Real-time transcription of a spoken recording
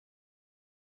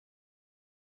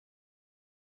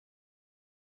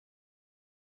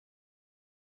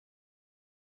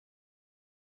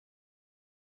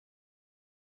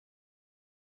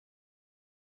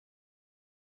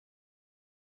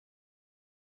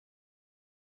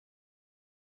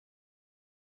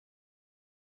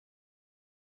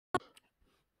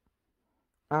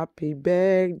Happy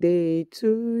birthday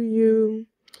to you.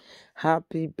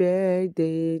 Happy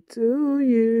birthday to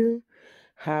you.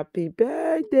 Happy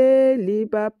birthday,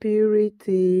 Liba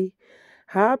Purity.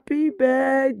 Happy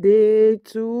birthday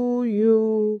to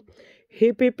you.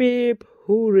 Hip hip hip,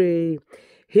 hooray.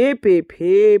 Hip hip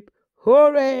hip,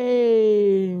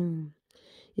 hooray.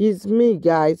 It's me,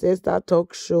 guys. Esther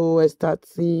Talk Show, Esther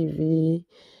TV,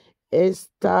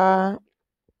 Esther,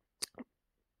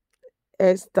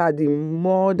 the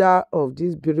mother of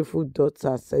this beautiful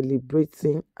daughter,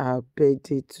 celebrating her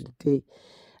birthday today.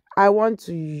 I want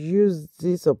to use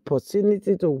this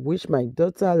opportunity to wish my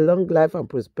daughter long life and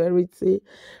prosperity,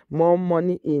 more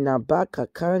money in her bank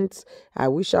account. I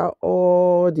wish her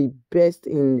all the best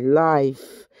in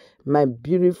life, my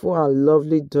beautiful and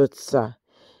lovely daughter.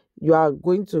 You are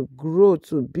going to grow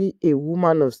to be a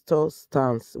woman of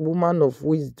substance, woman of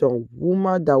wisdom,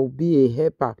 woman that will be a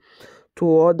helper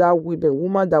to other women,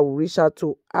 woman that will reach out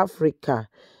to Africa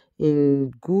in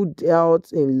good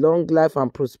health, in long life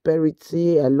and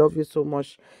prosperity. I love you so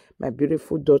much, my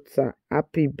beautiful daughter.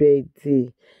 Happy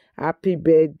birthday. Happy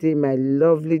birthday, my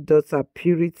lovely daughter,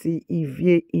 Purity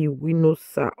Ivie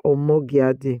Iwinosa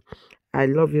Omogiade. I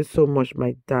love you so much,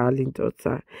 my darling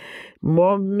daughter.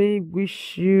 Mommy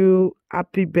wish you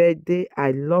happy birthday.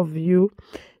 I love you.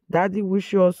 Daddy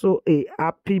wish you also a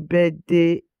happy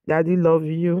birthday. Daddy love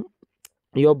you.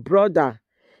 Your brother,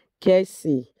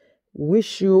 Casey,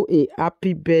 wish you a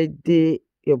happy birthday.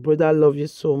 Your brother love you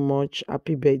so much.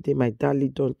 Happy birthday, my darling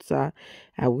daughter.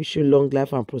 I wish you long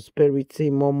life and prosperity,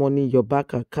 more money in your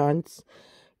bank accounts.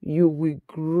 You will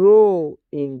grow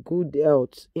in good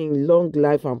health, in long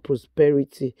life and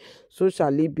prosperity. So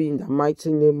shall it be in the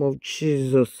mighty name of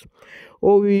Jesus.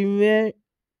 Orime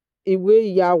ìwé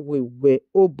ìyá wèwè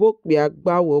obokpe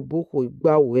agbawe oboko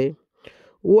igbawe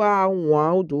wa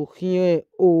nwa udohie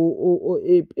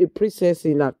a princess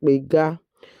in akpega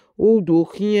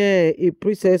udohie a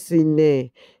princess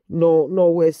in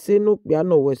no weseno kpia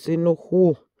no weseno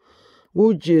hu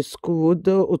uje school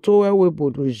otowewe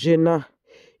bodo jena.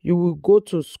 You will go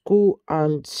to school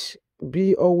and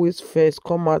be always first,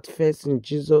 come out first in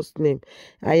Jesus' name.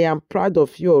 I am proud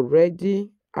of you already.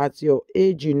 At your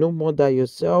age, you know more than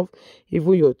yourself.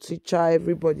 Even your teacher,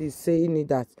 everybody is saying it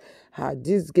that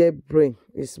this girl brain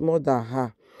is more than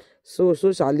her. So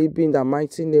shall it be in the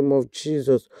mighty name of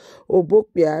Jesus.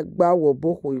 Obokpe agbawe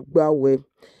oboko igbawe.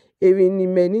 Evi ni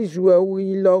meni jue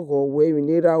ui logo we vi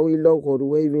nera ui logo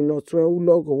we vi no tue u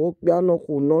logo wo pia no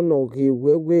ku no no ge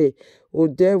we o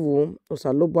devu o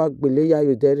saloba gbele ya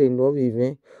yo dere no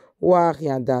vive wa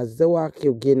rianda ze wa ki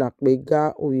oge na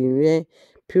pega o vive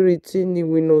purity ni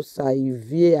we no sa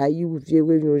ivie ayi uvie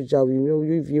we mi oja vi mi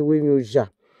uvie we mi oja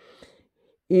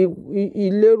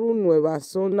ileru nu eva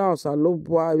so na o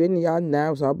saloba we ni ya na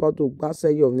o saloba to gba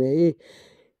se yo me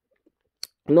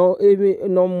no evi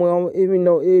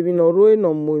no roe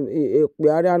no mu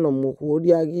ekpearia no mu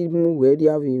horia gi mu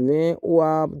weria vime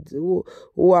wa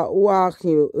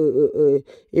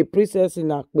a princess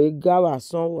na pe gawa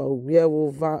son we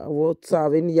wo ta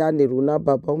veni ya neru na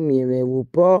baba mi me wo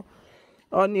bo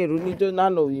oni ru ni do na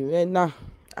no vime na.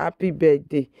 Happy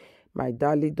birthday, my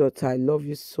darling daughter. I love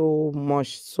you so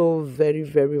much, so very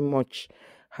very much.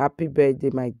 Happy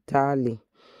birthday, my darling.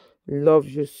 Love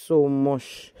you so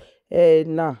much.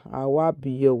 Now àwa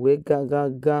bìyọ̀wé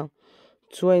gangan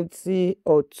 20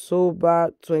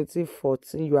 October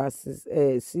 2014. You are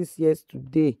 6 years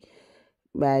today.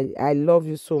 I love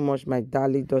you so much, my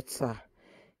darling daughter.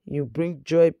 You bring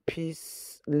joy,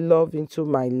 peace, love into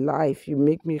my life. You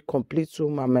make me complete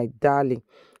woman, my darling.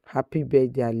 Happy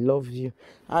birthday. I love you.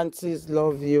 Aunties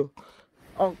love you.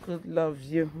 Uncle love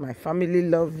you. My family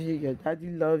love you. Your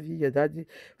daddy love you. Your daddy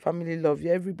family love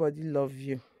you. Everybody love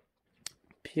you.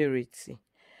 Purity.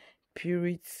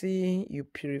 Purity, you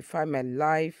purify my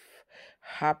life.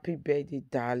 Happy birthday,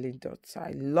 darling daughter.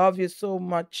 I love you so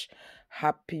much.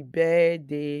 Happy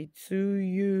birthday to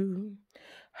you.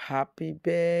 Happy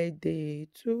birthday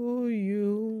to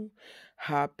you.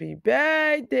 Happy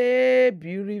birthday,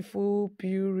 beautiful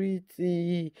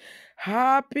Purity.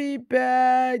 Happy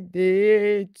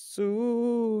birthday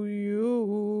to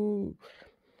you.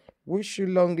 Wish you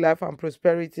long life and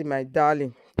prosperity, my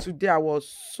darling. Today I was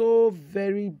so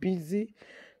very busy,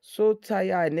 so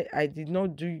tired, and I did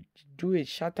not do a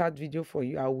shout-out video for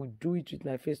you. I will do it with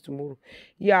my face tomorrow.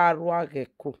 Yeah,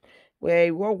 Ruageko. Where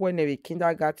I work when a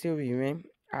kindergarten women.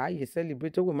 You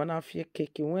celebrate with man fear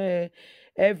cake. Where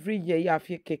every year you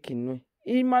fear cake in.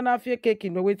 In man fear cake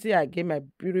in waiting I gave my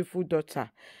beautiful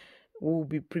daughter. We'll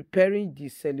be preparing the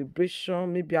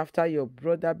celebration maybe after your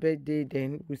brother birthday.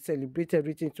 Then we celebrate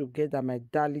everything together. My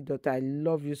darling daughter, I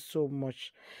love you so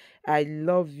much. I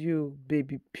love you,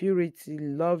 baby Purity.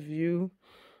 Love you.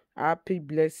 Happy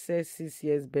blessed 6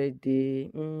 years birthday.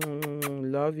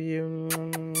 Love you.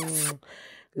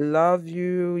 Love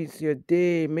you. It's your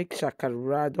day. Make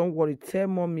shakara. Don't worry. Tell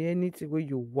mommy anything where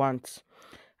you want.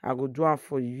 I go do it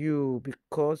for you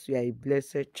because you are a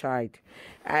blessed child.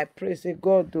 I pray say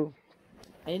God do.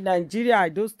 In Nigeria, I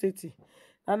don't state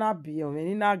nana biyo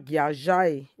menina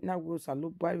giajai na go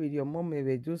salubari with your mom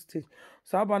we do state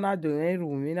so abana do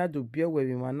room na do beer we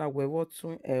mana we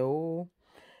wotun o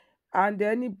and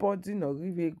anybody no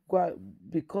really go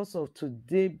because of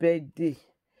today birthday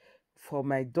for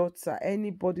my daughter.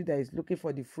 Anybody that is looking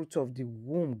for the fruit of the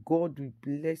womb, God will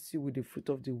bless you with the fruit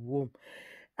of the womb.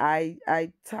 I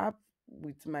tap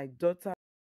with my daughter.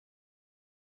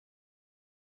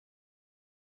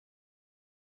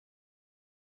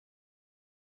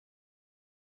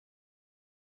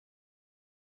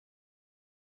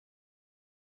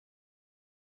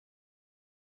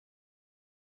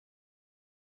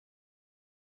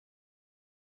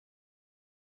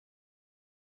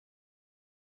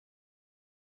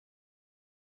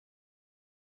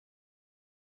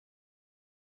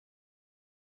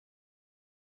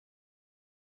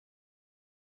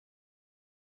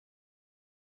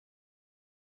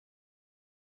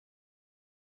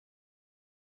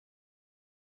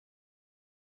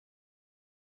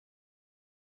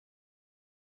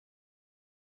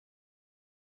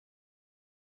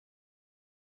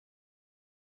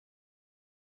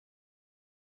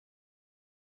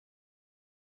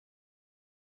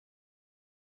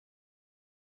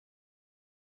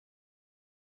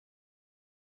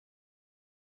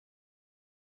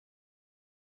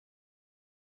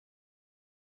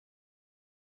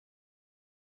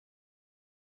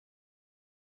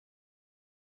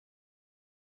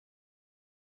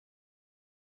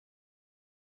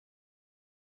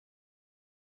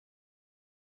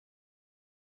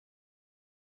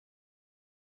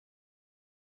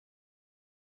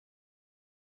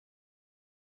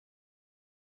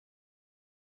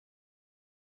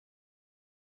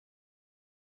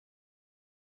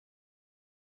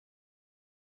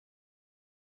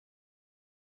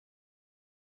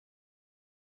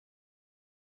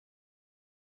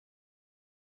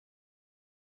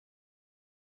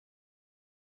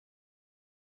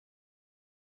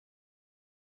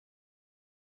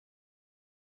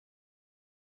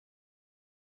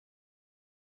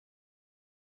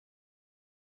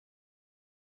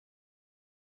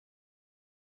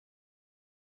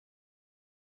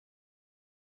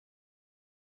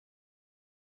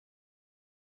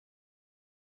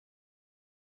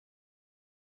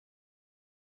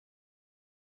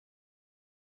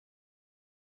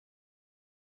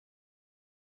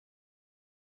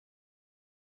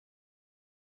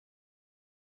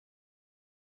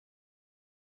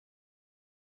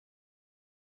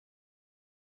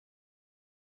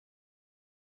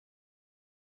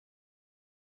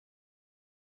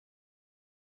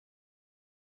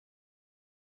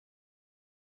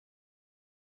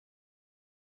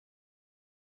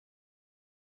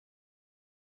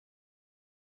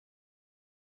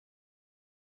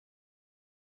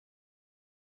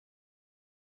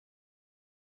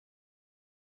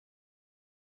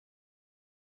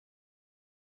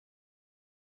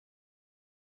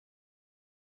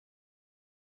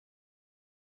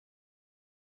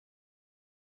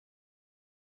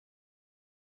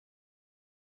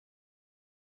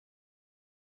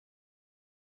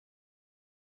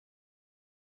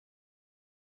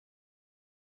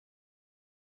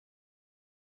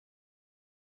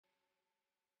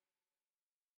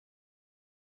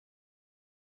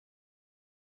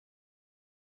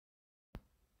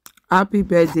 Happy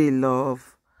birthday,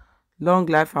 love. Long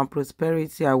life and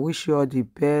prosperity. I wish you all the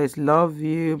best. Love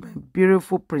you, my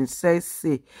beautiful princess.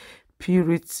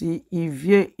 Purity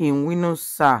Ivie in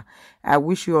Winosa. I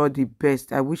wish you all the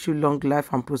best. I wish you long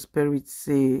life and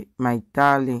prosperity, my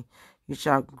darling. You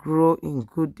shall grow in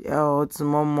good health,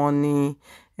 more money,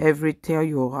 everything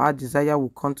your heart desire will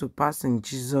come to pass in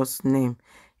Jesus' name.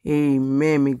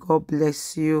 Amen. May God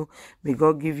bless you. May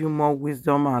God give you more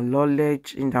wisdom and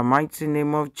knowledge in the mighty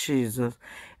name of Jesus.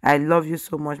 I love you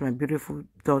so much, my beautiful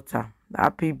daughter.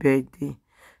 Happy birthday.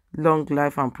 Long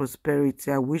life and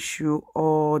prosperity. I wish you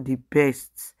all the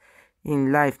best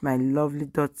in life, my lovely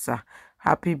daughter.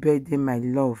 Happy birthday, my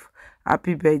love.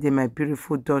 Happy birthday, my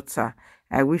beautiful daughter.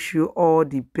 I wish you all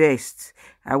the best.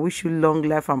 I wish you long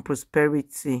life and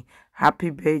prosperity.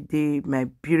 Happy birthday, my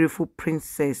beautiful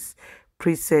princess,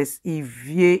 Princess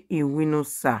Ivie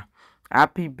Iwinosa.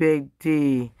 Happy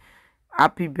birthday.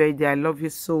 Happy birthday. I love you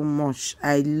so much.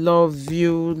 I love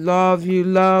you. Love you.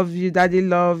 Love you. Daddy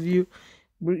love you.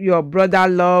 Your brother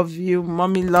love you.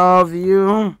 Mommy love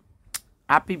you.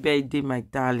 Happy birthday, my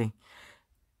darling.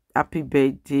 Happy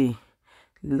birthday.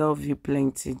 Love you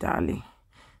plenty, darling.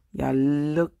 You're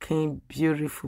looking beautiful.